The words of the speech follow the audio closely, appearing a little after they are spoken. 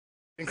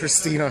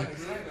Christina.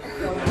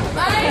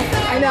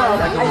 I know.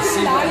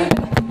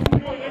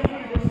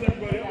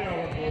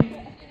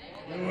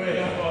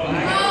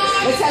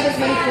 Let's have as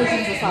many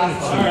questions as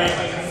possible. All right.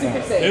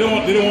 They don't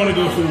want to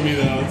go through me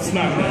though. It's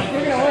not bad.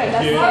 You're gonna win.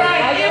 That's Yeah. fine. All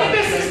right.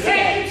 If this is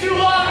taking too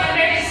long, I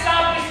may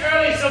stop this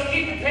early. So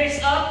keep the pace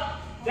up.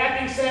 That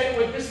being said,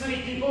 with this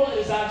many people, it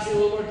is obviously a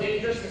little more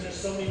dangerous because there's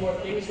so many more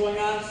things going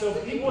on. So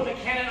people with a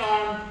cannon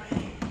arm,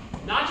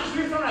 not just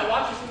your phone. I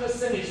watch this from the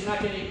Cindy, so you're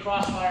not getting any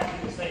crossfire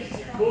from the faces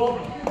here. Cool.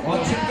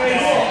 Watch your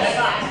face.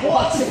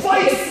 Watch your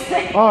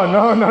face. Oh,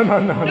 no. No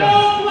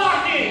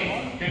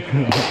blocking.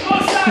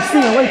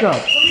 Christina, wake up.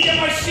 Let me get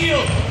my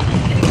shield.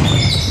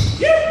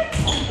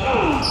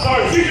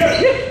 Sorry, CJ.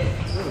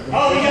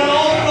 Oh, we got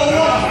all in the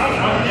one.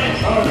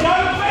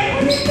 Jonathan,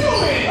 what are you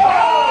doing? Oh!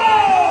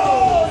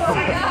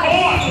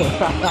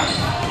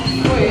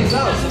 Wait, is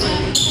that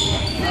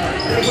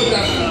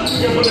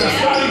Put that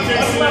starting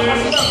Jason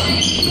in.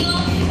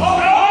 Oh,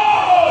 no!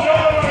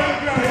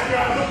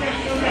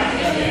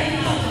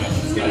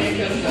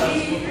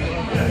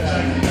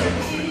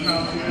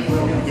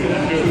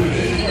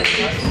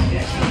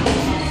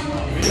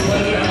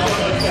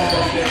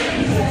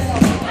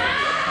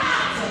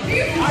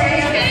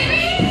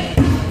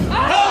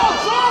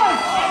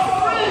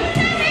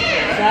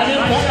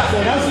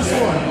 That's the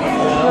score.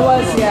 It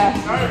was, yeah.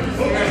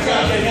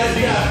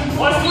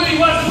 What's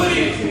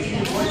Woody?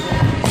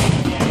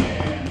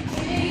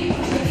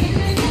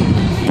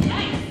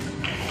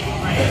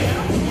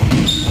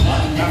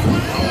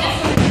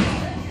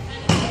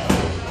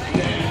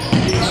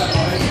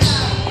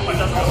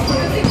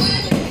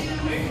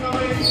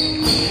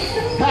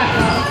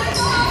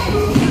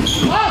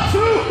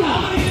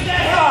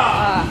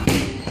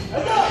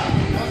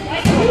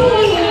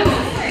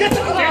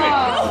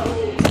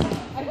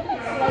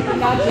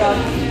 Not jump.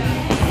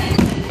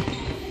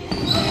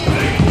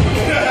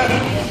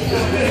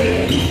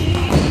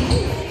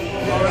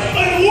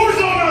 Like a war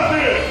zone out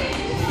there!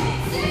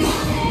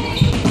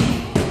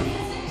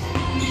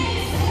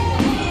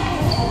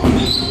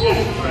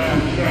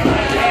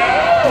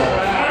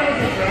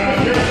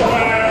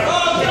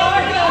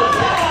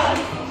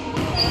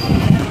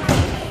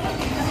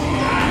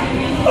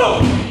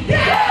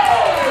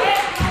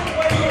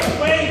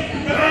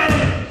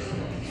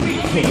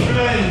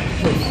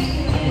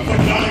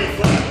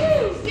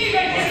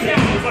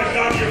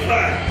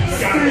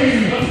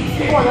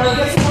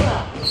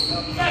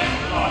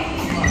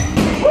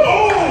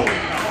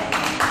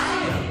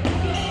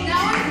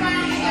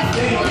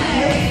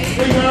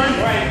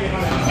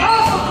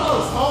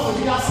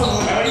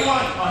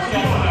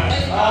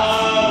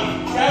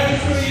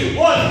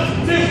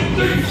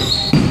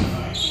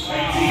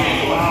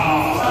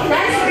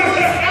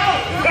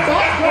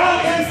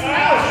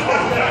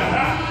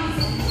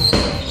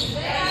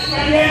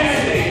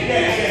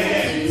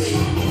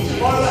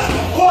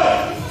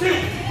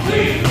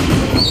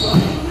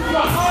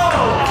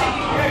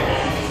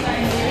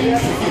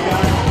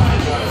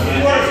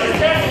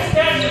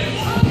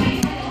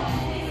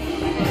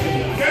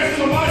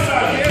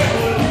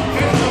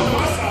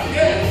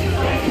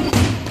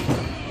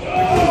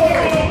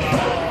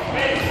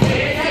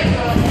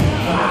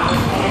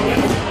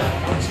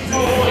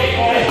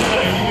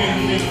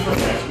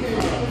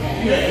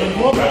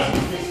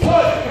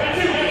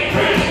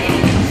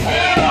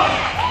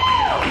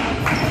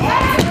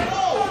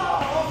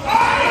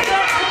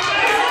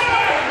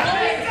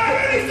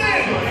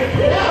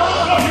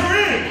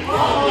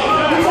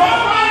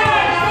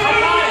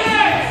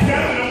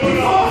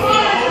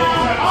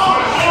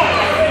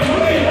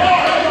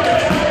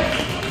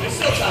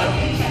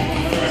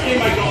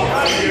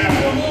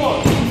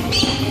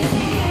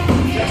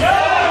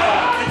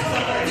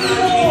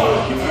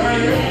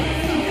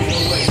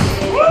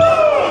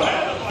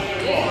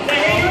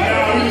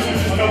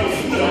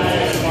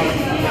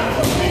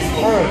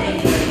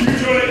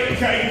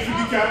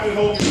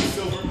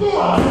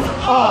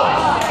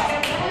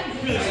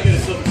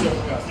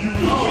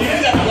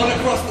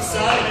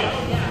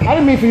 I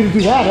didn't mean for you to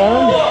do that,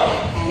 Aaron.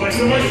 Like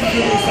somebody should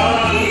do this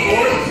out on the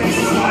board and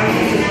slide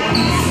into